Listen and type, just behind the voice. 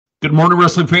Good morning,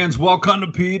 wrestling fans. Welcome to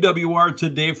PWR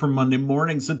Today for Monday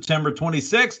morning, September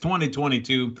 26,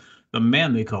 2022. The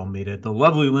man they call Meathead, the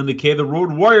lovely Linda Kay, the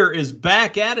Road Warrior, is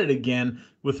back at it again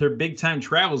with her big-time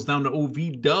travels down to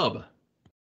OV Dub.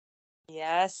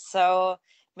 Yes, so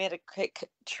made a quick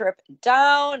trip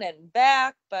down and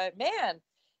back, but man,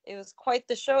 it was quite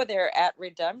the show there at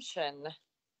Redemption.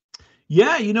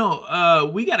 Yeah,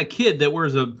 we got a kid that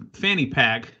wears a fanny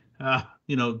pack.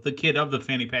 The kid of the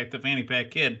fanny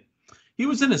pack kid. He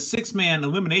was in a six-man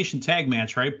elimination tag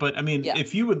match, right? But, I mean,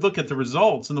 If you would look at the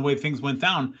results and the way things went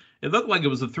down, it looked like it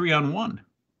was a 3-on-1.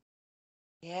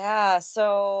 Yeah,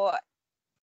 so,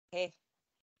 hey,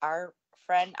 our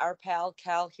friend, our pal,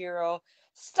 Cal Hero,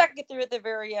 stuck it through at the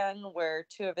very end where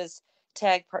two of his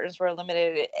tag partners were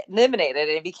eliminated, and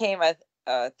it became a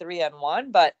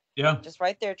 3-on-1, but just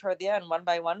right there toward the end, one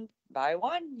by one,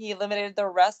 he eliminated the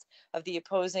rest of the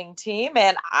opposing team,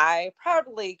 and I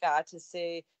proudly got to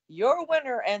say your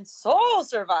winner and sole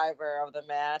survivor of the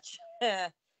match, Cal.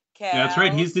 That's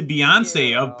right. He's the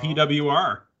Beyonce of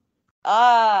PWR.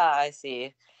 Ah, I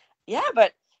see. Yeah,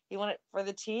 but he won it for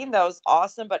the team. That was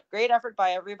awesome, but great effort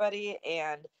by everybody.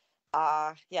 And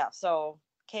so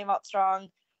came out strong.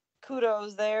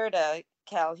 Kudos there to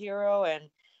Cal Hero. And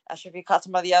I'm sure if you caught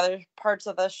some of the other parts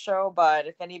of the show, but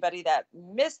if anybody that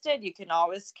missed it, you can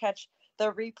always catch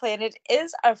the replay. And it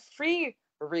is a free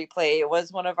replay. It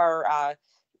was one of our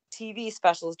TV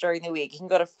specials during the week. You can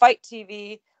go to Fight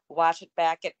TV, watch it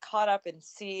back, get caught up, and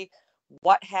see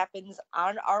what happens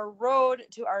on our road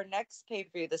to our next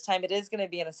pay-per-view. This time it is going to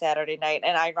be on a Saturday night,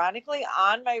 and ironically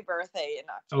on my birthday in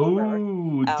October.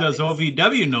 Oh, does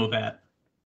OVW know that?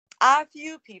 A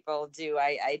few people do.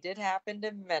 I did happen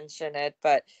to mention it,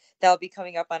 but that'll be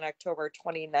coming up on October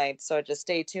 29th, so just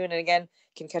stay tuned. And again, you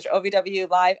can catch OVW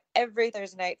live every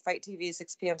Thursday night, Fight TV,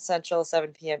 6 p.m. Central,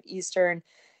 7 p.m. Eastern,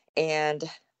 and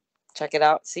check it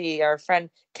out. See our friend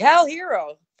Cal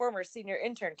Hero, former senior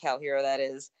intern Cal Hero, that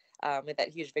is, with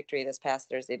that huge victory this past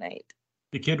Thursday night.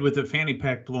 The kid with the fanny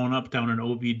pack blown up down in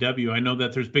OVW. I know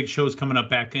that there's big shows coming up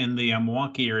back in the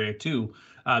Milwaukee area too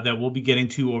that we'll be getting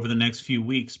to over the next few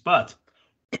weeks. But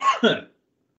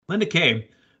Linda Kay,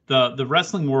 the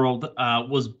wrestling world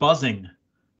was buzzing,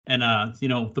 and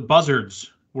the buzzards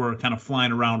were kind of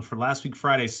flying around for last week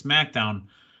Friday's Smackdown.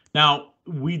 Now,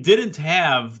 we didn't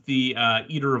have the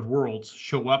Eater of Worlds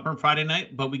show up on Friday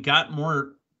night, but we got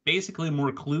more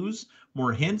clues,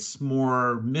 more hints,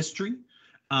 more mystery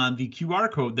on the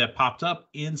QR code that popped up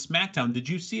in Smackdown. Did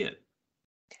you see it?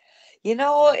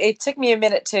 It took me a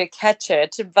minute to catch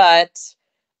it, but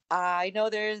I know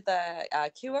there's the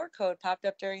QR code popped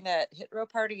up during that Hit Row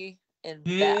party in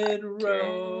Hit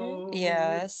Row.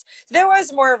 Yes. There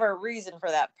was more of a reason for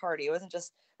that party. It wasn't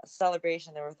just a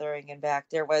celebration they were throwing in back.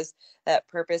 There was that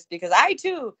purpose, because I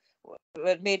too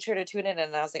made sure to tune in,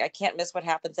 and I was like, I can't miss what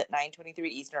happens at 9:23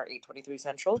 Eastern or 8:23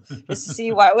 Central just to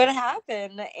see what would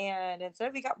happen. And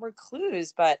instead we got more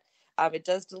clues, but it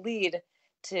does lead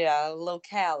to a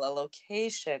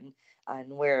location on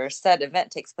where said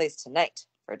event takes place tonight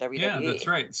for WWE. Yeah, that's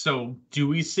right. So do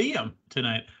we see him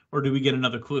tonight, or do we get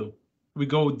another clue? We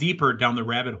go deeper down the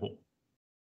rabbit hole.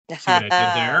 See what I did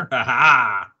there?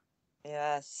 Ha-ha!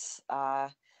 Yes. I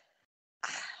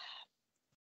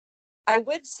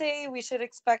would say we should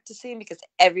expect to see him because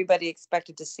everybody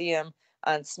expected to see him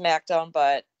on SmackDown,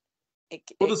 but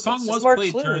the song was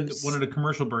played during one of the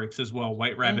commercial breaks as well.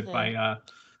 White Rabbit by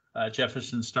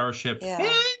Jefferson Starship. Yeah.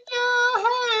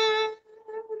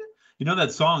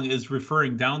 That song is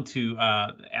referring down to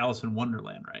Alice in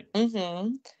Wonderland, right?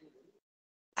 Mm-hmm.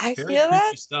 I Very feel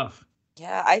that stuff.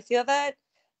 Yeah, I feel that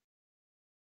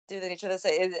through the nature of this,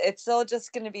 it's still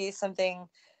just going to be something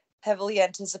heavily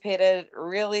anticipated,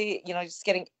 really, just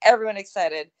getting everyone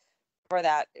excited for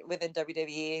that within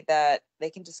WWE, that they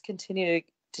can just continue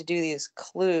to do these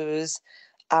clues.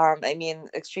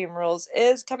 Extreme Rules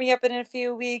is coming up in a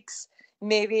few weeks.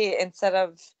 Maybe instead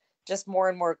of just more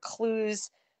and more clues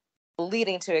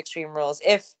leading to Extreme Rules,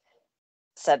 if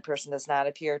said person does not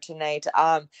appear tonight,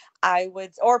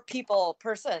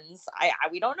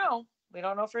 we don't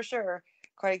know for sure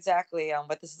quite exactly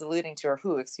what this is alluding to, or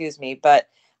who, excuse me, but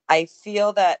I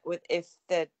feel that if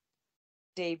the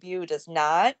debut does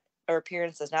not, or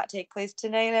appearance does not take place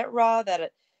tonight at Raw,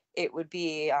 that it would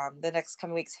be the next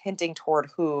coming weeks hinting toward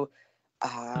who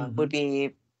would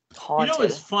be haunted.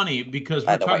 It's funny because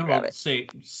we're talking about, say,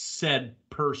 said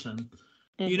person,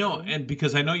 and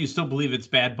because I know you still believe it's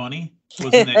Bad Bunny.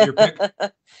 Wasn't that your pick?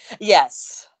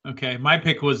 Yes. Okay, my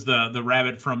pick was the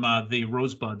rabbit from the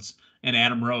Rosebuds and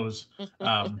Adam Rose.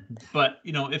 But,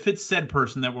 you know, if it's said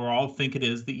person that we're all think it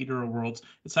is, the Eater of Worlds,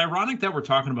 it's ironic that we're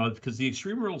talking about it because the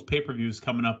Extreme Rules pay-per-view is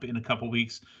coming up in a couple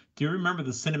weeks. Do you remember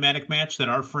the cinematic match that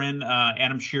our friend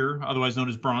Adam Shearer, otherwise known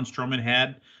as Braun Strowman,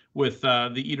 had with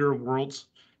the Eater of Worlds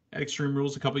at Extreme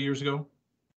Rules a couple years ago?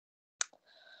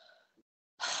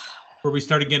 Where we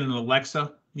started getting an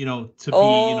Alexa, you know, to be, you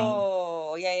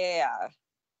know. Oh, yeah.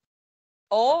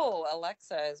 Oh,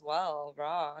 Alexa as well,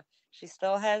 Raw. She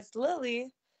still has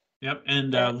Lily. Yep,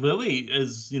 and Lily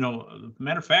is, you know,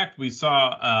 matter of fact, we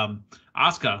saw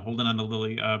Asuka holding on to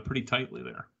Lily pretty tightly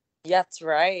there. That's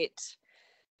right.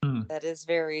 That is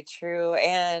very true.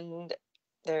 And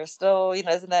there's still, you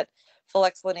know, isn't that full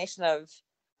explanation of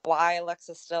why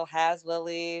Alexa still has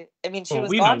Lily? I mean, she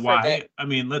was gone for a bit. I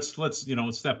mean, let's you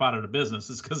know, step out of the business.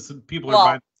 It's because people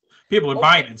are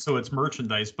buying it, so it's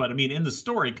merchandise. But I mean, in the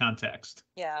story context.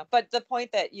 Yeah, but the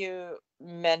point that you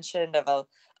mentioned of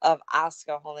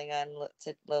Asuka holding on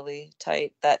to Lily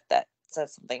tight, that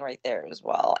says something right there as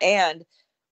well. And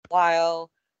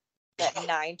while that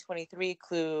 9/23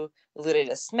 clue alluded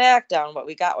to SmackDown, what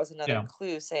we got was another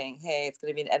clue saying, "Hey, it's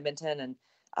going to be in Edmonton,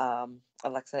 and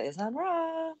Alexa is on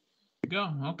Raw." There you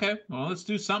go. Okay, well, let's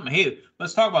do something. Hey,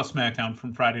 let's talk about SmackDown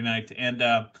from Friday night, and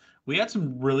we had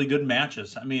some really good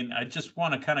matches. I mean, I just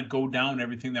want to kind of go down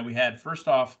everything that we had. First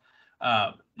off,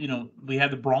 you know, we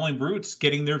had the Brawling Brutes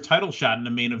getting their title shot in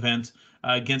the main event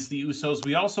against the Usos.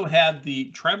 We also had the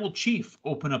Tribal Chief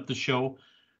open up the show.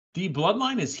 The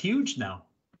Bloodline is huge now.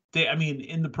 I mean,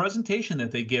 in the presentation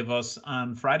that they give us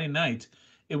on Friday night,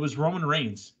 it was Roman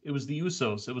Reigns, it was the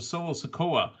Usos, it was Solo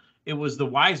Sikoa, it was the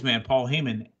Wise Man Paul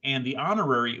Heyman, and the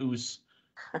Honorary UCE.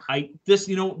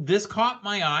 This caught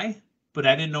my eye, but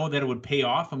I didn't know that it would pay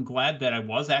off. I'm glad that I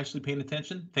was actually paying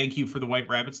attention. Thank you for the White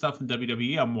Rabbit stuff in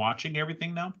WWE. I'm watching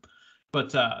everything now,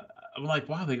 but I'm like,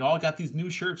 wow, they all got these new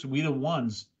shirts. We the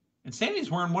ones, and Sammy's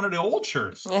wearing one of the old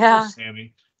shirts. Yeah,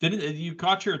 Sammy. Didn't you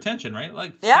caught your attention, right?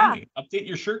 Like, yeah. Sammy, update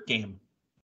your shirt game.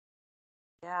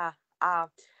 Yeah.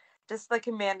 Just the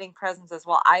commanding presence as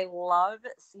well. I love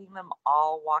seeing them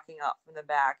all walking up from the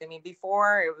back. I mean,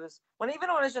 before it was when it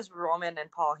was just Roman and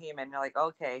Paul Heyman, you're like,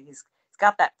 okay, he's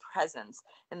got that presence.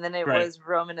 And then it was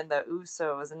Roman and the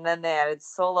Usos, and then they added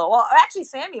Solo. Well, actually,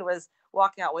 Sammy was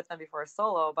walking out with them before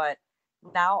Solo, but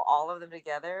now all of them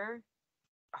together,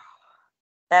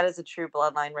 that is a true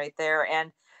bloodline right there.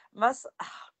 And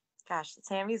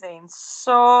Sami Zayn's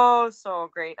so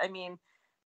great. I mean,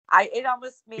 it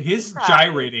almost made his me cry.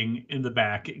 gyrating in the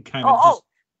back. It kind of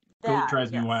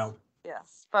drives me wild.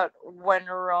 Yes, but when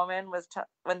Roman was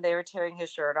when they were tearing his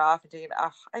shirt off and taking it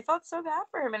off, I felt so bad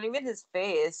for him, and even his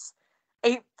face.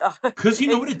 Because you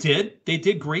know what it did? They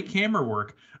did great camera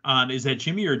work on. Is that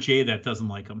Jimmy or Jay that doesn't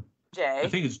like him? Jay. I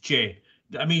think it's Jay.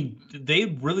 I mean, they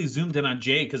really zoomed in on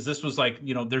Jay because this was like,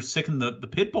 you know, they're sicking the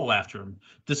pit bull after him.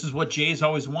 This is what Jay's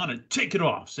always wanted. Take it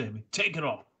off, Sammy. Take it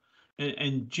off.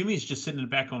 And Jimmy's just sitting in the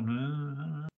back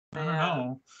going, I don't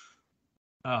know.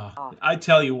 I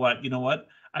tell you what, you know what?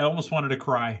 I almost wanted to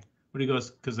cry when he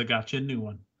goes, because I got you a new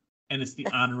one. And it's the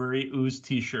Honorary UCE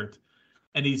t-shirt.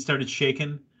 And he started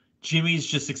shaking. Jimmy's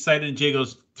just excited, and Jay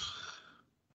goes,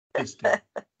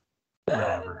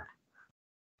 whatever.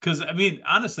 Because, I mean,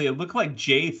 honestly, it looked like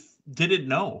Jay didn't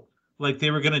know. Like they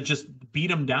were going to just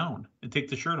beat him down and take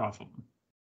the shirt off of him.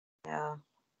 Yeah,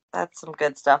 that's some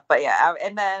good stuff. But yeah,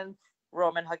 and then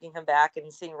Roman hugging him back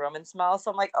and seeing Roman smile.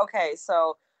 So I'm like, okay,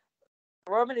 so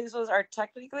Roman Usos are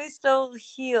technically still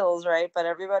heels, right? But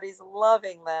everybody's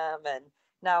loving them. And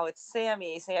now it's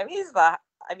Sammy. Sammy's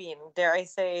dare I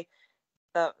say,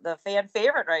 the fan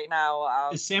favorite right now.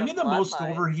 Is Sammy the most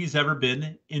over he's ever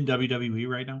been in WWE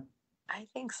right now? I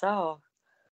think so.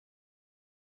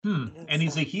 And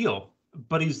he's a heel,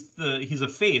 but he's a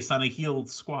face on a heel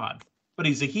squad, but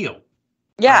he's a heel.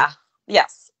 Yeah. Right?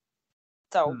 Yes.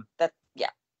 So But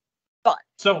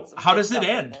so how does it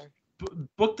end?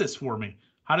 Book this for me.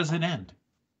 How does it end?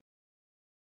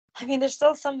 I mean, there's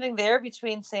still something there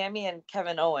between Sammy and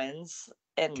Kevin Owens,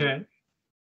 and okay,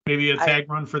 maybe a tag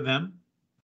run for them.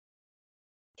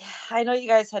 I know you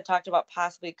guys had talked about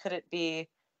possibly could it be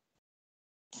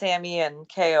Sammy and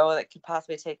KO that could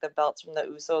possibly take the belts from the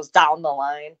Usos down the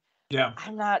line. Yeah.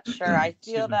 I'm not sure. I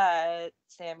feel that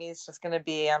Sammy's just going to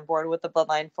be on board with the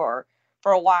bloodline for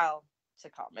a while to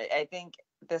come. I think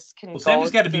this can go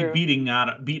Sammy's got to be beaten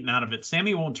out of it.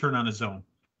 Sammy won't turn on his own.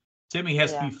 Sammy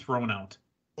has to be thrown out.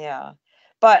 Yeah.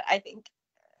 But I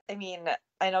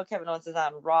know Kevin Owens is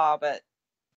on Raw, but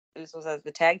Usos as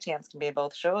the tag champs can be in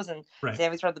both shows, and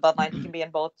Sammy's from the bloodline, he can be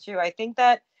in both too. I think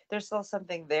that there's still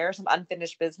something there, some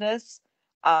unfinished business,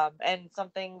 and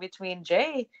something between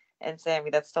Jay and Sammy.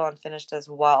 That's still unfinished as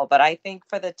well. But I think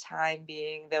for the time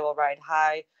being, they will ride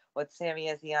high with Sammy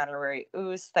as the honorary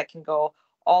UCE that can go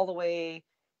all the way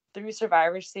through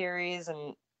Survivor Series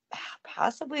and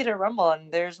possibly to Rumble.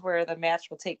 And there's where the match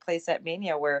will take place at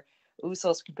Mania, where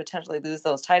Usos can potentially lose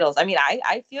those titles. I mean,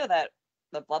 I feel that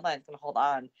the Bloodline's going to hold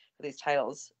on for these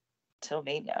titles till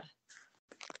Mania.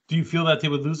 Do you feel that they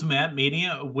would lose them at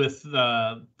Mania with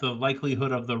the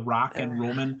likelihood of The Rock and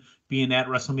Roman being at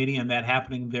WrestleMania and that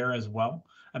happening there as well?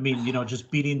 I mean, just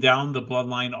beating down the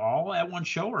Bloodline all at one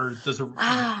show, or does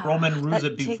Roman lose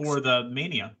it before the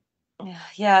Mania?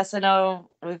 Yes, I know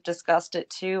we've discussed it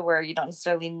too, where you don't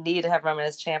necessarily need to have Roman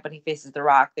as champ when he faces The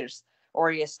Rock. There's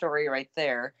already a story right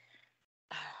there.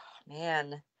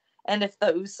 Man. And if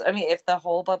if the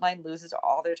whole Bloodline loses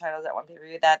all their titles at one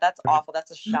pay-per-view, that's awful. That's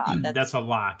a shot. That's a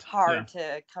lot. Hard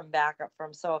to come back up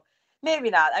from. So maybe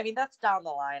not. I mean, that's down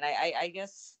the line. I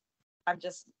guess I'm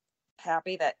just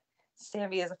happy that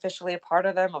Sammy is officially a part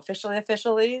of them. Officially,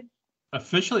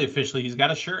 he's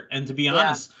got a shirt. And to be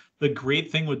honest, the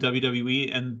great thing with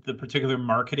WWE and the particular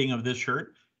marketing of this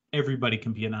shirt, everybody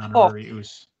can be an honorary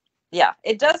UCE. Yeah,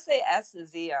 it does say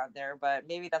SZ on there, but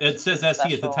maybe that's it says SC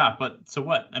at the top. But so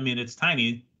what? I mean, it's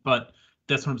tiny, but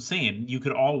that's what I'm saying. You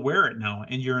could all wear it now,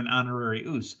 and you're an honorary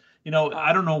UCE.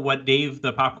 I don't know what Dave,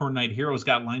 the Popcorn Night Heroes,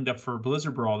 got lined up for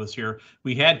Blizzard Brawl this year.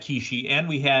 We had Kishi and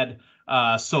we had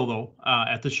Solo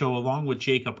at the show along with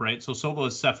Jacob, right? So Solo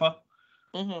is Sepha.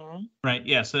 Mm-hmm. Right,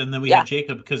 yes. And then we had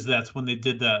Jacob because that's when they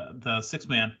did the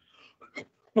 6-man,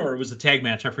 or it was a tag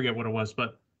match. I forget what it was,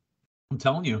 but I'm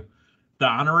telling you, the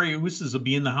honorary UCEs will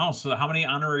be in the house. So how many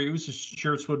honorary UCE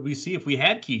shirts would we see if we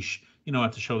had Quiche,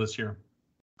 at the show this year?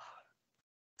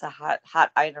 It's a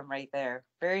hot item right there.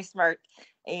 Very smart.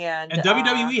 And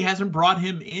WWE hasn't brought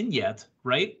him in yet,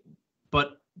 right?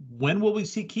 But when will we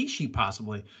see Kishi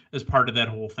possibly as part of that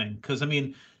whole thing? Because, I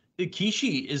mean,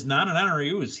 Kishi is not an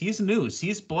honorary UCE. He's a UCE.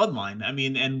 He's Bloodline. I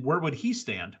mean, and where would he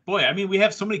stand? Boy, I mean, we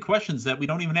have so many questions that we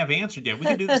don't even have answered yet. We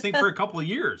could do this thing for a couple of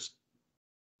years.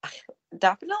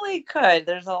 Definitely could.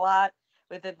 There's a lot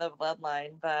within the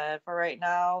Bloodline, but for right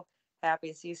now, happy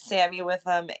to see Sammy with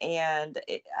him, and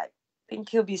I think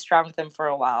he'll be strong with him for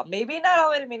a while. Maybe not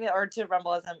all the way to or to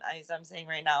Rumble, as I'm saying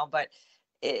right now, but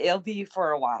it'll be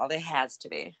for a while. It has to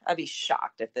be. I'd be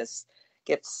shocked if this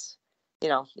gets,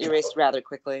 erased rather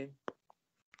quickly.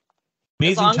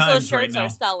 Amazing as long times as those shirts right now. are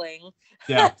selling.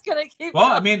 Yeah. It's gonna keep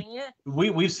going. I mean,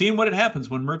 we've seen what it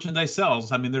happens when merchandise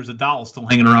sells. I mean, there's a doll still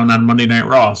hanging around on Monday Night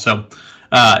Raw. So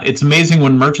it's amazing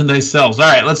when merchandise sells. All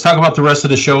right, let's talk about the rest of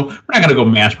the show. We're not going to go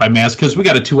match by match because we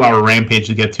got a 2-hour Rampage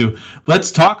to get to.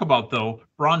 Let's talk about, though,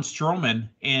 Braun Strowman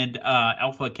and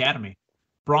Alpha Academy.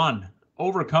 Braun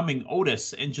overcoming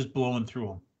Otis and just blowing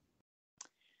through him.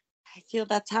 I feel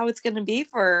that's how it's going to be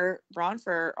for Braun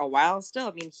for a while still.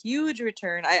 I mean, huge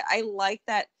return. I like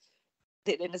that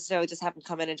they didn't necessarily just have him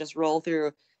come in and just roll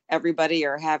through everybody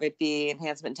or have it be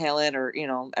enhancement talent or,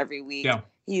 every week. Yeah.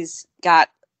 He's got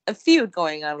a feud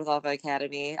going on with Alpha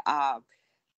Academy.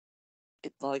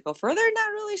 Will it go further? Not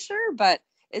really sure, but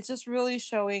it's just really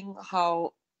showing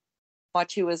how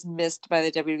much he was missed by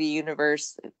the WWE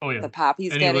universe. Oh, yeah. The pop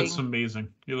he's getting. He looks amazing.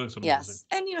 Yes.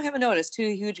 And haven't noticed 2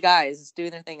 huge guys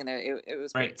doing their thing in there. It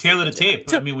was right. Great. Tail of the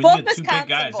tape. I mean, we get 2 big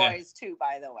guys. Boys too,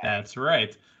 by the way. That's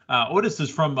right. Otis is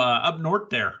from up north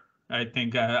there, I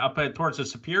think, up towards the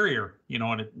Superior,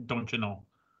 don't you know?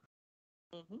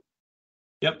 Mm-hmm.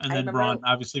 Yep, and then Braun,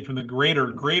 obviously, from the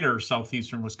greater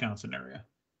southeastern Wisconsin area.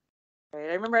 Right.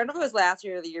 I remember, I don't know if it was last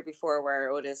year or the year before, where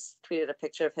Otis tweeted a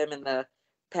picture of him in the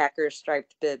Packers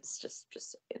striped bibs. Just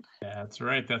saying. That's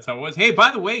right. That's how it was. Hey,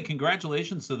 by the way,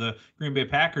 congratulations to the Green Bay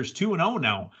Packers, 2-0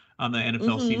 now on the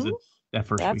NFL season. That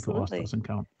first week of loss doesn't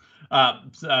count.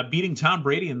 Beating Tom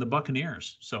Brady and the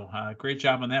Buccaneers. So great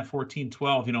job on that,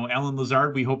 14-12. Alan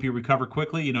Lazard, we hope you recover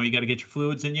quickly. You got to get your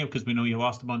fluids in you because we know you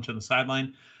lost a bunch on the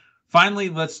sideline. Finally,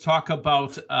 let's talk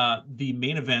about the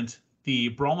main event, the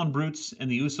Brawlin' Brutes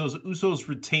and the Usos. Usos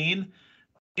retain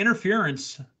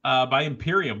interference by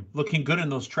Imperium, looking good in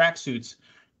those tracksuits.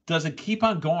 Does it keep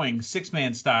on going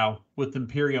 6-man style with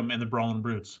Imperium and the Brawlin'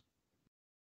 Brutes?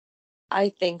 I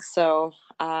think so.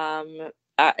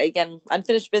 Again,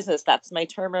 unfinished business. That's my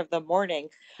term of the morning.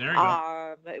 There you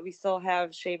go. We still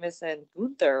have Sheamus and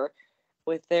Gunther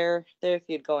with their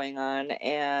feud going on,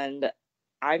 and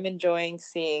I'm enjoying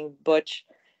seeing Butch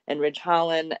and Ridge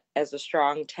Holland as a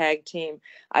strong tag team.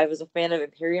 I was a fan of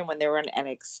Imperium when they were on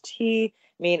NXT. I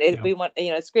mean, we want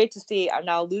it's great to see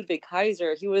now Ludwig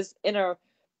Kaiser. He was in a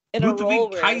role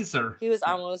where Kaiser. He was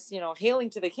almost hailing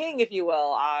to the king, if you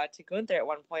will, to Gunther at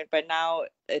one point. But now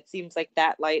it seems like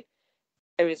that light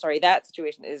that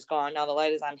situation is gone. Now the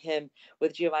light is on him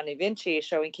with Giovanni Vinci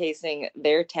showcasing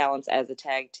their talents as a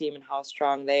tag team and how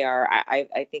strong they are.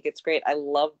 I think it's great. I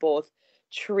love both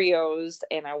trios,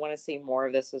 and I want to see more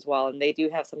of this as well. And they do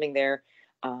have something there.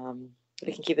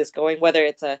 They can keep this going, whether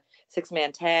it's a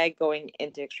 6-man tag going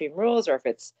into Extreme Rules or if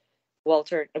it's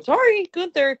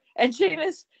Gunther and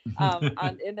Sheamus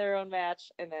in their own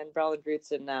match, and then Brawl and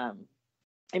Brutes and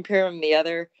Imperium the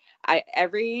other.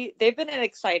 They've been an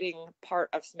exciting part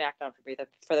of SmackDown for me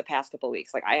for the past couple of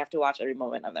weeks. Like, I have to watch every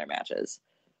moment of their matches.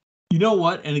 You know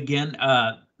what? And again,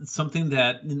 something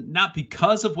that not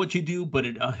because of what you do, but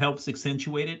it helps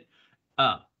accentuate it.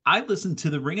 I listen to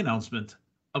the ring announcement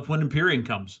of when Imperium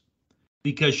comes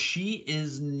because she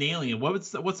is nailing it. What's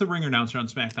the ring announcer on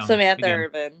SmackDown? Samantha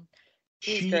Irvin.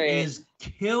 She is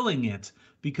killing it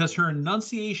because her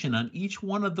enunciation on each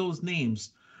one of those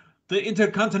names. The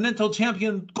Intercontinental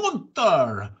Champion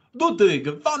Gunther Ludwig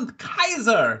von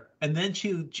Kaiser. And then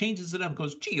she changes it up and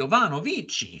goes, Giovanni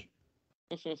Vinci.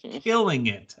 Killing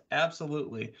it.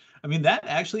 Absolutely. I mean, that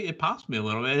actually, it pops me a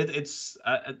little bit.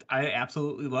 I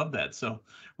absolutely love that. So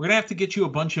we're going to have to get you a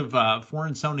bunch of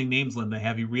foreign sounding names, Linda,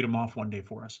 have you read them off one day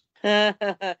for us.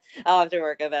 I'll have to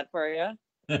work on that for you.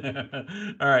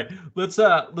 All right.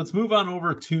 Let's move on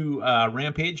over to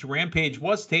Rampage. Rampage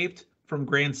was taped from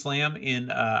Grand Slam in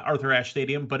Arthur Ashe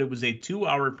Stadium, but it was a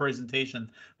 2-hour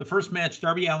presentation. The first match,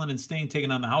 Darby Allin and Sting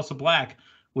taking on the House of Black,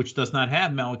 which does not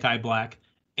have Malachi Black,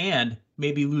 and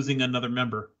maybe losing another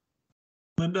member.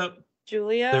 Linda?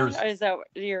 Julia? Is that what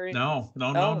you're... No.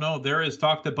 There is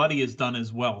talk that Buddy is done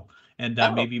as well, and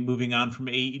maybe moving on from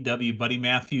AEW. Buddy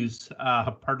Matthews,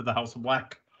 part of the House of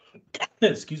Black.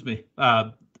 Excuse me.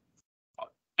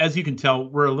 As you can tell,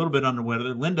 we're a little bit under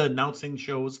weather. Linda announcing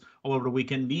shows all over the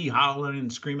weekend, me hollering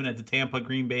and screaming at the Tampa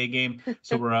Green Bay game.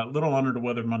 So we're a little under the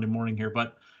weather Monday morning here.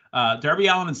 But Darby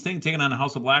Allin and Sting taking on the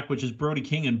House of Black, which is Brody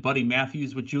King and Buddy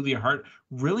Matthews with Julia Hart.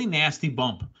 Really nasty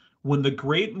bump. When the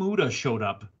Great Muta showed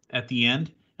up at the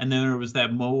end, and then there was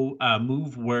that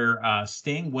move where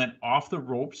Sting went off the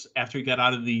ropes after he got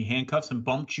out of the handcuffs and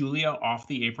bumped Julia off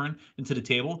the apron into the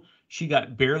table. She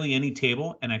got barely any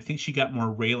table, and I think she got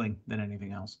more railing than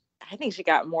anything else. I think she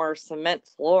got more cement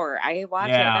floor. I watched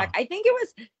it back. I think it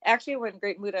was actually when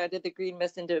Great Muta did the green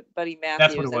mist into Buddy Matthews.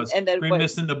 That's what it was. And then green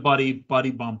mist into Buddy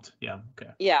bumped. Yeah.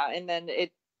 Okay. Yeah, and then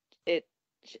it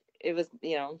was,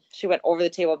 she went over the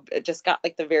table. It just got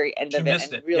like the very end of it.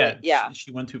 Missed it. Really,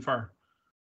 she went too far.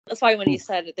 That's why when he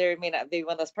said there may not be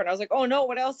one less part, I was like, oh no,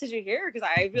 what else did you hear? Because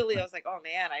I was like, oh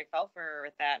man, I felt for her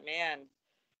with that, man.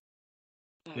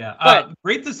 Yeah,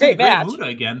 great to see Great Muta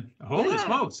again. Holy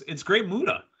smokes, it's Great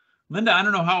Muta. Linda, I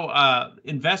don't know how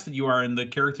invested you are in the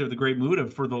character of the Great Muta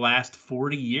for the last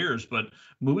 40 years, but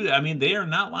Muta, I mean, they are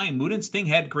not lying. Muta and Sting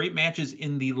had great matches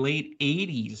in the late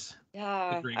 80s.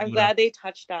 Yeah, I'm glad they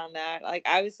touched on that. Like,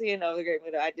 obviously, the Great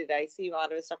Muta. I see a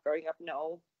lot of his stuff growing up.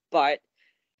 No, but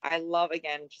I love,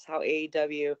 again, just how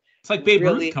AEW. It's like Babe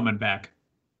Ruth coming back.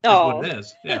 Oh, what it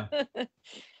is. Yeah.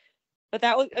 But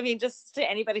that was, just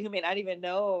to anybody who may not even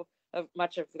know of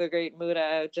much of the Great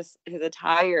Muta, just his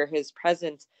attire, his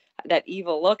presence, that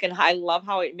evil look. And I love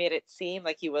how it made it seem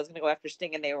like he was going to go after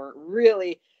Sting, and they were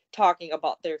really talking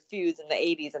about their feuds in the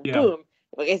 80s. And boom,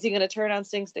 like, is he going to turn on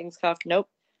Sting? Sting's cuffed. Nope.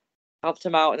 Helped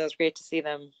him out, and it was great to see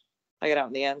them play it out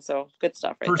in the end. So good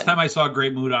stuff. First time I saw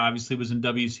Great Muta obviously was in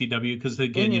WCW because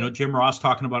again, Jim Ross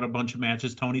talking about a bunch of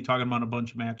matches, Tony talking about a bunch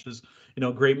of matches.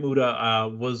 Great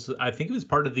Muta was, I think it was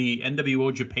part of the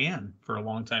NWO Japan for a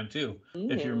long time too,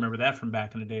 if you remember that from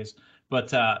back in the days.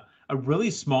 But a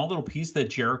really small little piece that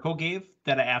Jericho gave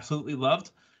that I absolutely loved.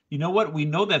 You know what? We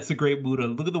know that's the Great Muta.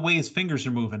 Look at the way his fingers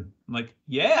are moving. I'm like,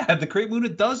 yeah, the Great Muta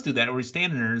does do that. Or he's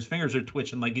standing there and his fingers are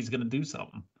twitching like he's going to do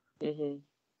something.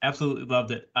 Absolutely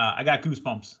loved it. I got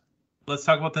goosebumps. Let's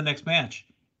talk about the next match.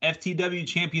 FTW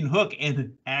champion Hook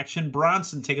and Action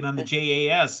Bronson taking on the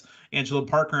JAS, Angelo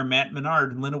Parker and Matt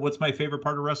Menard. Linda, what's my favorite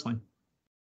part of wrestling?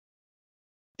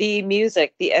 The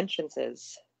music, the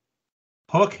entrances.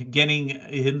 Hook getting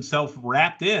himself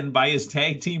wrapped in by his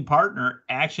tag team partner,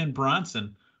 Action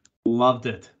Bronson. Loved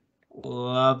it.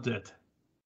 Loved it.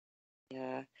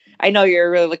 Yeah. I know you're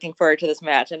really looking forward to this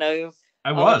match. I know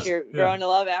you're growing to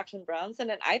love Action Bronson,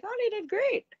 and I thought he did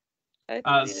great.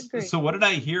 So what did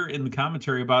I hear in the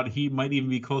commentary about he might even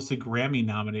be close to Grammy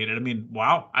nominated? I mean,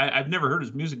 wow. I've never heard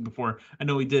his music before. I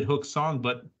know he did Hook's song,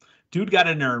 but dude got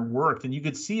in there and worked, and you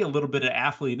could see a little bit of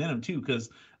athlete in him too, because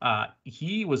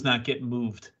he was not getting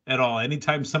moved at all.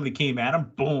 Anytime somebody came at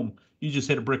him, boom, you just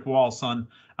hit a brick wall, son.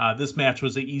 This match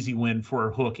was an easy win for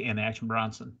Hook and Action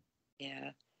Bronson.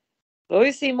 Yeah. Will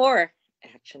we see more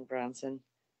Action Bronson?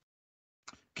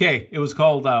 Okay, it was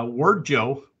called Word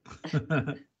Joe.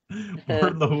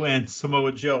 Wardlow and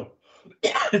Samoa Joe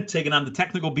taking on the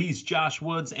Technical Beast, Josh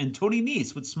Woods and Tony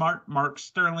Nese with Smart Mark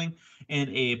Sterling, and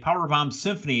a Powerbomb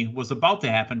Symphony was about to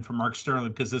happen for Mark Sterling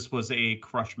because this was a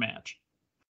crush match.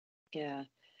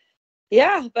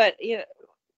 Yeah, but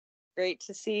great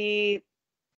to see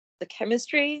the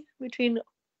chemistry between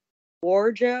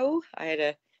Joe. I had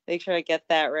to make sure I get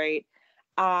that right.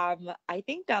 I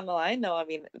think down the line, though, I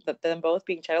mean, them both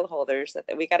being title holders,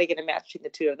 that we got to get a match between the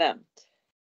two of them.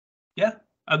 Yeah,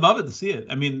 I'd love it to see it.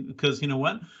 I mean, because you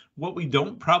know what we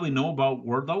don't probably know about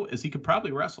Wardlow is he could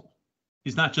probably wrestle.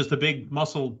 He's not just a big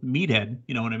muscle meathead.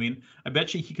 You know what I mean? I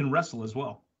bet you he can wrestle as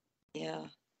well.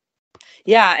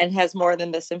 Yeah, and has more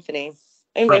than the Symphony.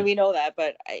 I mean, Right. we know that,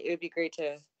 but it would be great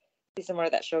to see some more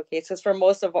of that showcase. Because for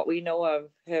most of what we know of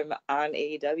him on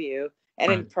AEW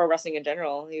and in pro wrestling in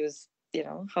general, he was,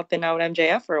 helping out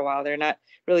MJF for a while. They're not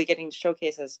really getting to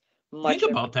showcase as much.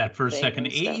 Think about that for a second.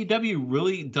 AEW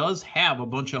really does have a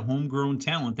bunch of homegrown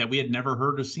talent that we had never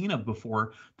heard or seen of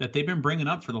before that they've been bringing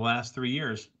up for the last 3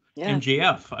 years. Yeah.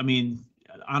 MJF, I mean,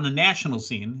 on the national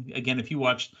scene, again, if you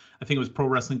watched, I think it was Pro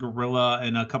Wrestling Guerrilla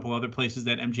and a couple other places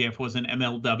that MJF was in,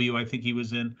 MLW, I think he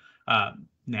was in.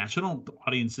 National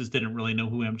audiences didn't really know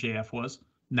who MJF was.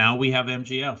 Now we have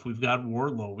MJF. We've got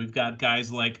Wardlow. We've got guys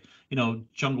like,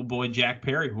 Jungle Boy Jack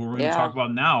Perry, who we're going to talk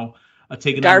about now.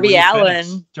 Taking Darby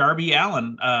Allin.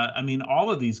 I mean,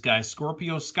 all of these guys.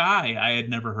 Scorpio Sky, I had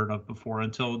never heard of before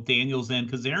until Daniels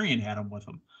and Kazarian had him with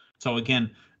them. So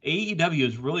again, AEW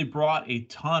has really brought a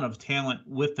ton of talent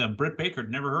with them. Britt Baker,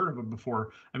 never heard of him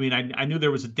before. I mean, I knew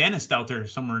there was a dentist out there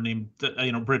somewhere named,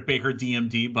 Britt Baker,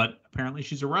 DMD, but apparently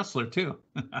she's a wrestler too.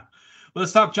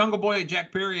 Let's talk Jungle Boy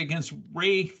Jack Perry against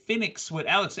Ray Phoenix with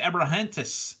Alex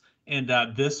Abrahantes. And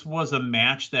this was a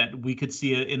match that we could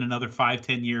see in another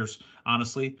 5-10 years,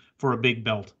 honestly, for a big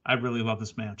belt. I really love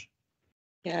this match.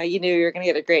 Yeah, you knew you were going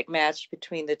to get a great match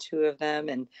between the two of them.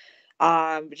 And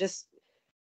just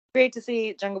great to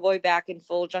see Jungle Boy back in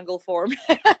full jungle form,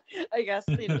 I guess.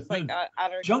 Just like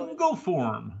jungle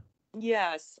form.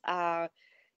 Yes. Fan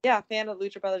of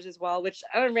Lucha Brothers as well, which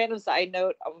on a random side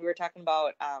note, we were talking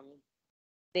about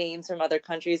names from other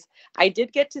countries. I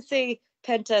did get to say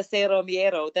Penta Cero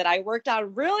Miedo that I worked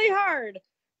on really hard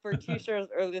for 2 shows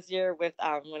earlier this year with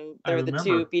when there were the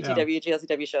 2 BTW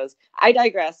GLCW shows. I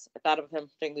digress. I thought of him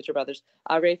doing Lucha Brothers.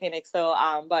 Ray Phoenix though.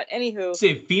 But anywho.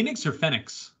 Say Phoenix or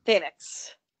Phoenix?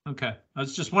 Phoenix. Okay. I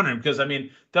was just wondering because I mean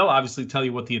they'll obviously tell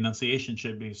you what the enunciation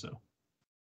should be, so.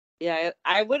 Yeah,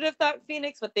 I would have thought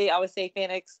Phoenix, but they always say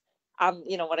Phoenix.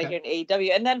 What I hear in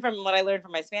AEW. And then from what I learned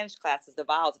from my Spanish classes, the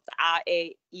vowels, it's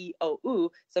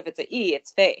A-E-O-U. So if it's an E,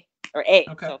 it's Fe or A.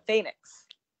 Okay. So Phoenix.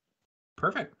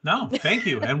 Perfect. No, thank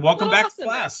you. And welcome back to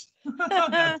class.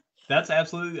 That's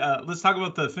absolutely. Let's talk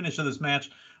about the finish of this match.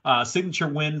 Signature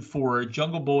win for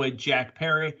Jungle Boy Jack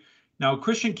Perry. Now,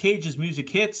 Christian Cage's music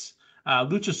hits.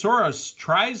 Luchasaurus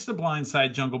tries to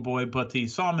blindside Jungle Boy, but he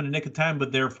saw him in the nick of time,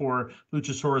 but therefore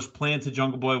Luchasaurus planned to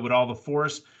Jungle Boy with all the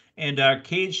force. And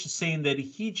Cage saying that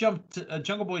he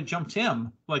Jungle Boy jumped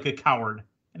him like a coward,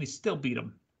 and he still beat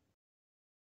him.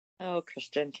 Oh,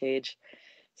 Christian Cage.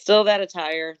 Still that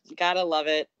attire. You gotta love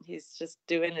it. He's just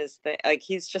doing his thing. Like,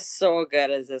 he's just so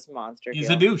good as this monster. He's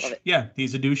a douche. Yeah,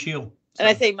 he's a douche heel. So. And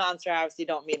I say monster, obviously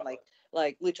don't mean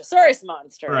like Luchasaurus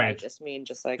monster. Right. I just mean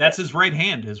just like... That's his right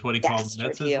hand is what he calls him.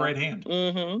 That's his right hand.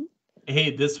 Mm-hmm.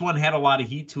 Hey, this one had a lot of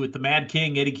heat to it. The Mad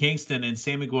King, Eddie Kingston, and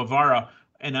Sammy Guevara.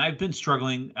 And I've been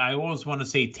struggling. I always want to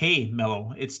say Tay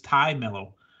Mello. It's Ty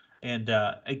Mello. And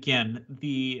again,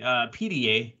 the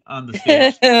PDA on the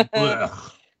stage.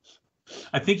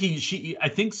 I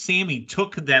think Sammy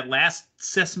took that last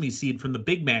sesame seed from the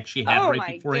Big Mac she had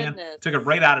beforehand. Took it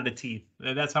right out of the teeth.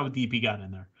 That's how deep he got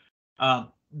in there.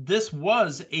 This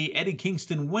was a Eddie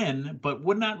Kingston win, but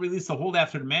would not release the hold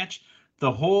after the match.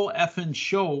 The whole effing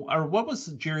show, or what was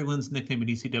Jerry Lynn's nickname at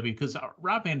ECW? Because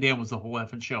Rob Van Dam was the whole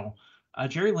effing show.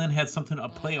 Jerry Lynn had something to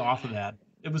play off of that.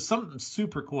 It was something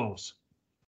super close.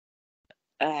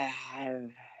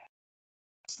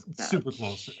 Super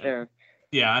close. Sure.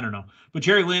 Yeah, I don't know. But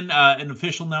Jerry Lynn, an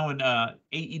official now in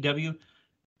AEW.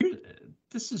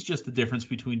 This is just the difference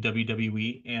between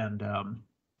WWE and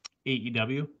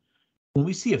AEW. When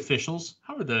we see officials,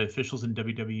 how are the officials in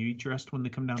WWE dressed when they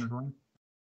come down to the ring?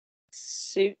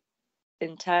 Suit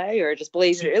and tie, or just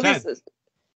blazer? At least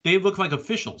they look like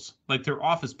officials, like they're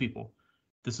office people.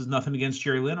 This is nothing against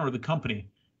Jerry Lynn or the company.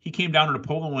 He came down in a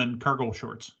polo and cargo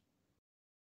shorts.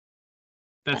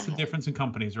 That's the difference in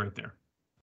companies right there.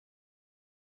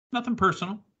 Nothing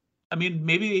personal. I mean,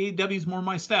 maybe AEW is more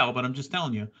my style, but I'm just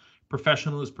telling you,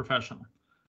 professional is professional.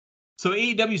 So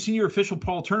AEW senior official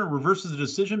Paul Turner reverses the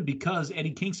decision because Eddie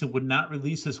Kingston would not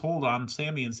release his hold on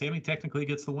Sammy, and Sammy technically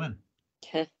gets the win.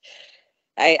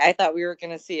 I thought we were going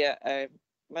to see a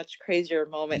much crazier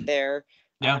moment there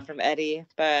from Eddie,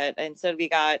 but instead we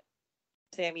got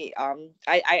Sammy.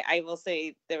 I will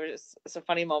say there was some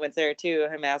funny moments there too.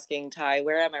 Him asking Ty,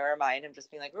 "Where am I?" And him just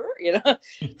being like, you know,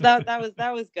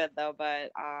 that was good though.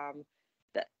 But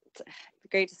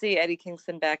great to see Eddie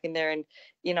Kingston back in there, and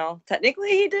you know,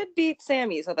 technically he did beat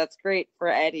Sammy, so that's great for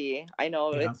Eddie. I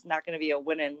know it's not going to be a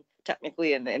winning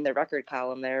technically in the record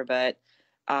column there, but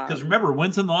because remember,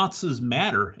 wins and losses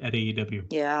matter at AEW.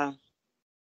 Yeah.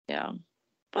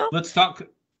 Well, let's talk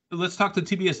the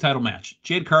TBS title match.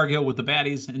 Jade Cargill with the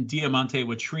baddies and Diamante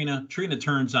with Trina. Trina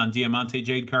turns on Diamante.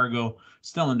 Jade Cargill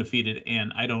still undefeated,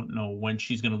 and I don't know when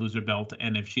she's going to lose her belt,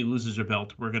 and if she loses her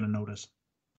belt, we're going to notice.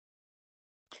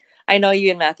 I know you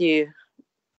and Matthew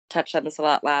touched on this a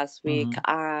lot last week.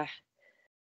 Yeah,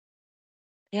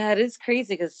 it is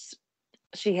crazy because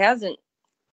she hasn't.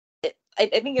 I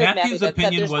think it was Matthew's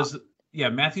opinion was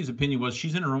Matthew's opinion was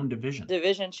she's in her own division.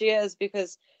 She is,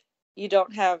 because you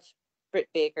don't have Britt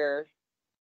Baker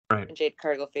and Jade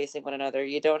Cargill facing one another.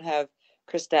 You don't have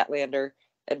Chris Statlander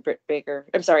and Britt Baker.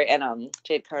 I'm sorry, and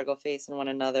Jade Cargill facing one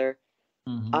another.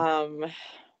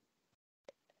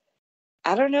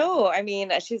 I don't know. I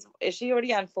mean, is she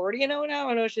already on 40-0 now?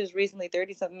 I know she was recently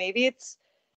 30-something. Maybe it's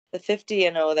the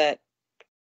 50-0 that.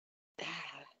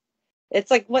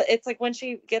 It's like when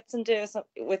she gets into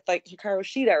something with like Hikaru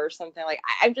Shida or something. Like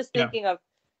I'm just thinking of,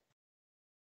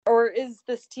 or is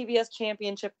this TBS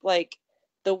championship like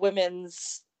the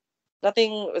women's?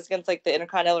 Nothing was against like the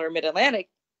Intercontinental or Mid Atlantic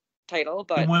title,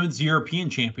 but the women's European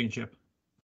championship.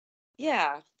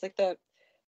 Yeah, it's like the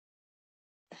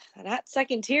not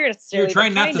second tier necessarily. You're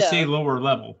trying not to say lower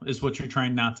level, is what you're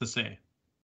trying not to say.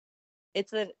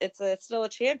 It's still a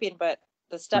champion, but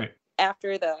the step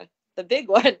after the big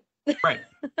one.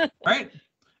 Right.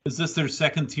 Is this their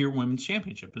second tier women's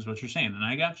championship? Is what you're saying, and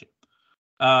I got you.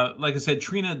 Like I said,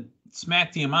 Trina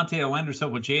smacked Diamante, aligned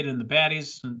herself with Jade and the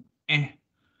baddies. And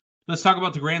let's talk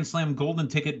about the Grand Slam Golden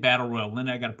Ticket Battle Royal.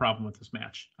 Linda, I got a problem with this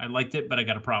match. I liked it, but I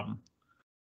got a problem.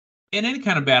 In any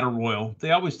kind of Battle Royal,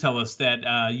 they always tell us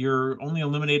that you're only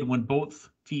eliminated when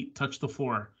both feet touch the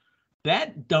floor.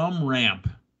 That dumb ramp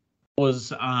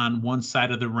was on one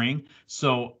side of the ring.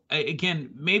 So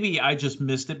again, maybe I just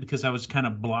missed it because I was kind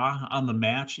of blah on the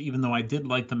match, even though I did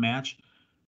like the match.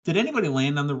 Did anybody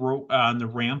land on the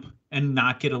ramp and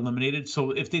not get eliminated?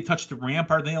 So if they touch the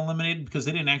ramp, are they eliminated because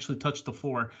they didn't actually touch the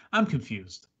floor? I'm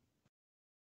confused.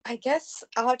 I guess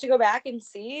I'll have to go back and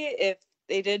see if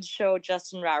they did show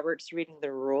Justin Roberts reading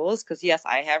the rules, because yes,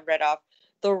 I have read off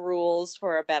the rules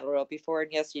for a battle royal before,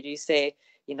 and yes, you do say,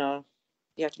 you know,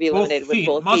 you have to be eliminated with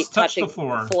both feet touching the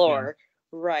floor.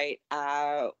 Yeah. Right.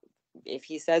 If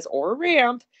he says or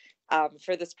ramp,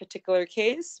 for this particular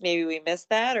case, maybe we missed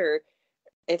that, or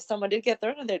if someone did get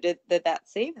thrown in there, did that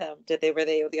save them? Were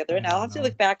they the other end? I'll have to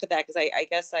look back to that, because I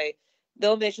guess the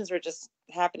eliminations were just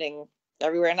happening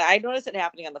everywhere, and I noticed it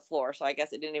happening on the floor, so I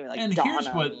guess it didn't even dawn on me. And here's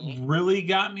what really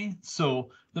got me.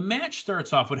 So the match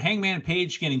starts off with Hangman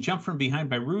Page getting jumped from behind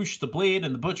by Roosh, the Blade,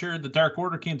 and the Butcher. The Dark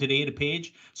Order came to the aid of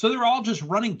Page, so they're all just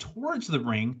running towards the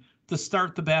ring to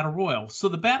start the Battle Royal. So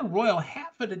the Battle Royal,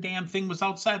 half of the damn thing was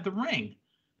outside the ring.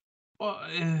 Well,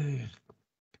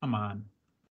 come on.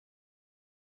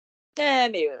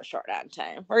 Maybe it was short on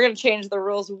time. We're going to change the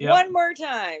rules one more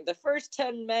time. The first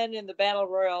 10 men in the Battle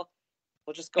Royal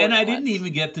will just go. And I didn't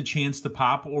even get the chance to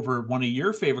pop over one of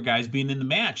your favorite guys being in the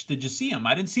match. Did you see him?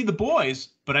 I didn't see the boys,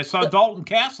 but I saw Dalton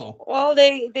Castle. Well,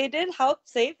 they did help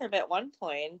save him at one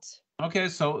point. Okay,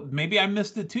 so maybe I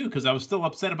missed it too, because I was still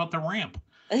upset about the ramp.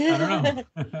 I don't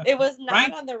know. It was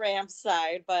not on the ramp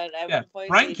side, but at one point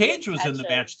Brian Cage was in the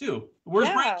match too. Where's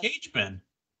Brian Cage been?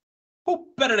 Who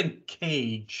better than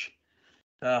Cage?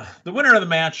 The winner of the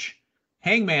match,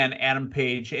 Hangman Adam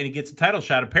Page, and he gets a title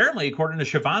shot, apparently, according to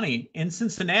Shivani, in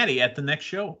Cincinnati at the next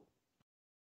show.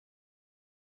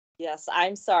 Yes,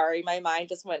 I'm sorry. My mind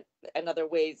just went another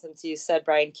way since you said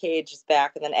Brian Cage is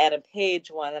back, and then Adam Page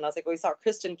won, and I was like, we saw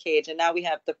Kristen Cage, and now we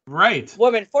have the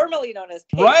woman formerly known as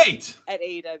Paige at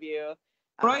AEW.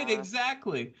 Right,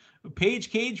 exactly.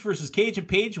 Paige Cage versus Cage and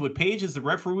Page, with Page as the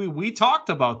referee. We talked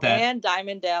about that. And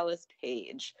Diamond Dallas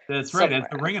Page. That's right, as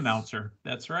the ring announcer.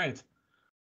 That's right.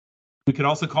 We could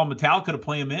also call Metallica to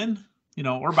play him in,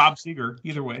 or Bob Seger,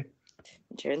 either way.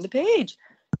 Turn the page.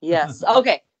 Yes.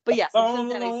 Okay. But yes.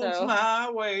 My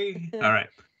way. All right.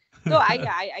 So I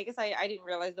guess I didn't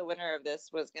realize the winner of this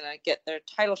was going to get their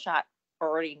title shot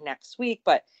already next week,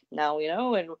 but now we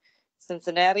know in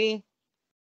Cincinnati,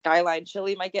 Skyline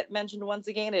Chili might get mentioned once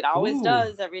again. It always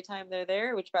does every time they're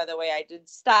there, which, by the way, I did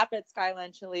stop at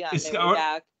Skyline Chili on my way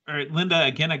back. All right, Linda,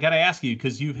 again, I got to ask you,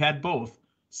 because you've had both,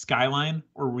 Skyline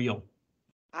or Real?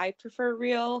 I prefer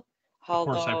Real,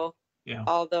 although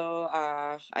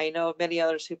I know many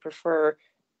others who prefer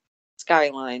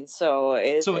Skyline. So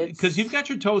because you've got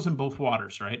your toes in both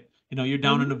waters, right? You're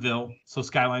down in a Ville, so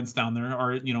Skyline's down there,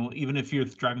 or even if you're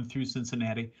driving through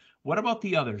Cincinnati. What about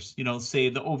the others? Say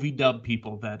the OV Dub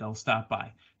people that'll stop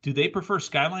by. Do they prefer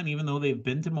Skyline even though they've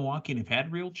been to Milwaukee and have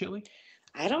had Real chili?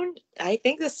 I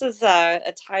think this is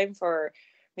a time for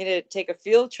me to take a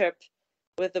field trip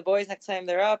with the boys next time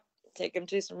they're up. Take them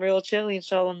to some Real chili and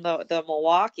show them the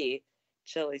Milwaukee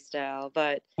chili style.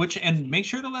 And make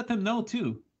sure to let them know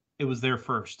too, it was there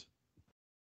first.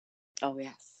 Oh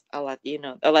yes, I'll let them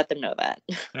know that.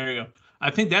 There you go. I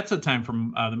think that's a time for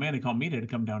the man they call Meathead to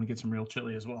come down and get some Real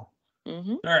chili as well.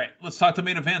 Mm-hmm. All right, let's talk the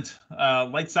main event.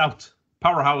 Lights out.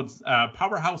 Powerhouse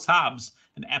Hobbs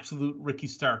and absolute Ricky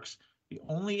Starks. The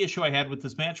only issue I had with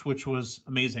this match, which was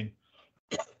amazing.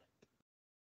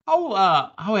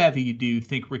 How heavy do you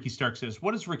think Ricky Starks is?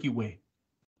 What does Ricky weigh?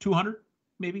 200,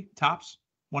 maybe tops.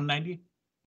 190.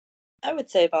 I would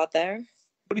say about there.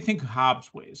 What do you think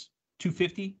Hobbs weighs?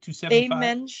 250, 275? They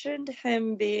mentioned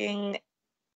him being,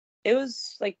 it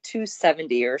was like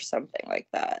 270 or something like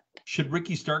that. Should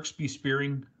Ricky Starks be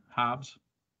spearing Hobbs?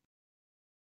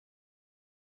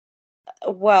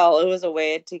 Well, it was a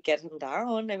way to get him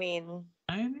down. I mean,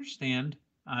 I understand.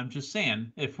 I'm just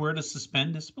saying, if we're to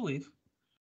suspend disbelief,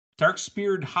 Starks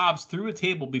speared Hobbs through a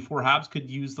table before Hobbs could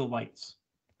use the lights.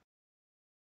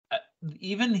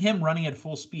 Even him running at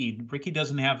full speed, Ricky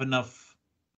doesn't have enough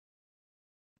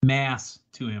mass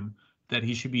to him that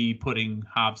he should be putting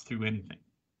Hobbs through anything.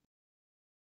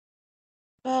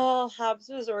 Well, Hobbs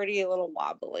was already a little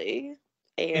wobbly.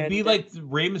 It'd be like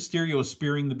Rey Mysterio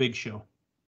spearing the Big Show,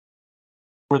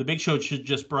 where the Big Show should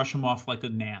just brush him off like a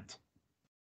gnat.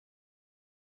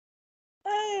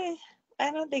 I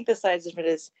don't think the size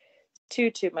difference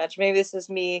is too much. Maybe this is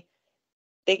me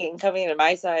thinking, coming into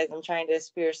my size and trying to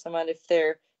spear someone if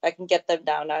I can get them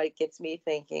down. Now it gets me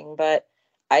thinking, but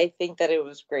I think that it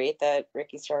was great that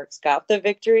Ricky Starks got the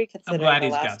victory, considering the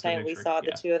last time we saw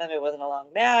the two of them, it wasn't a long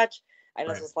match. I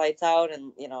know this was lights out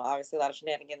and, obviously a lot of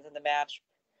shenanigans in the match,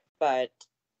 but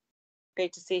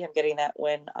great to see him getting that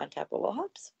win on top of Will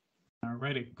Hobbs. All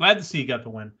righty. Glad to see you got the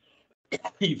win.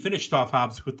 He finished off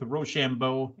Hobbs with the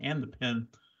Rochambeau and the pin.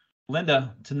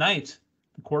 Linda, tonight,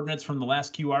 the coordinates from the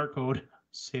last QR code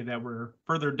say that we're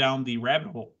further down the rabbit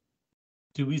hole.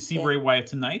 Do we see Bray Wyatt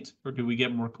tonight, or do we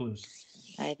get more clues?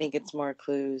 I think it's more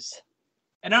clues.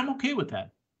 And I'm okay with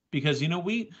that, because,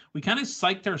 we kind of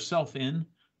psyched ourselves in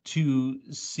to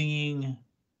seeing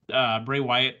Bray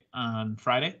Wyatt on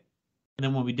Friday. And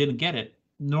then when we didn't get it,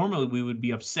 normally we would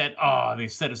be upset. Oh, they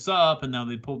set us up, and now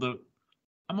they pulled the...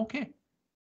 I'm okay.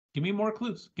 Give me more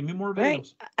clues. Give me more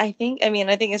videos. Right. I think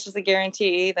it's just a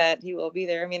guarantee that he will be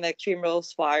there. I mean, the Extreme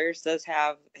Rules Flyers does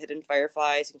have hidden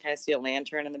fireflies. You can kind of see a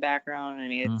lantern in the background. I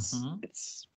mean,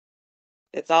 it's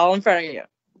all in front of you.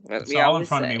 It's all in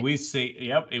front of me.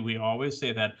 We always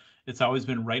say that. It's always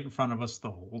been right in front of us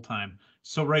the whole time.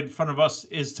 So right in front of us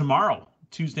is tomorrow,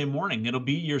 Tuesday morning. It'll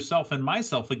be yourself and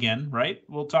myself again, right?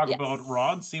 We'll talk about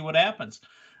Raw and see what happens.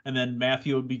 And then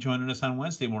Matthew will be joining us on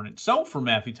Wednesday morning. So for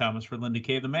Matthew Thomas, for Linda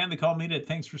Kay, the man they call Meathead,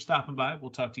 thanks for stopping by. We'll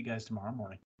talk to you guys tomorrow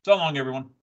morning. So long, everyone.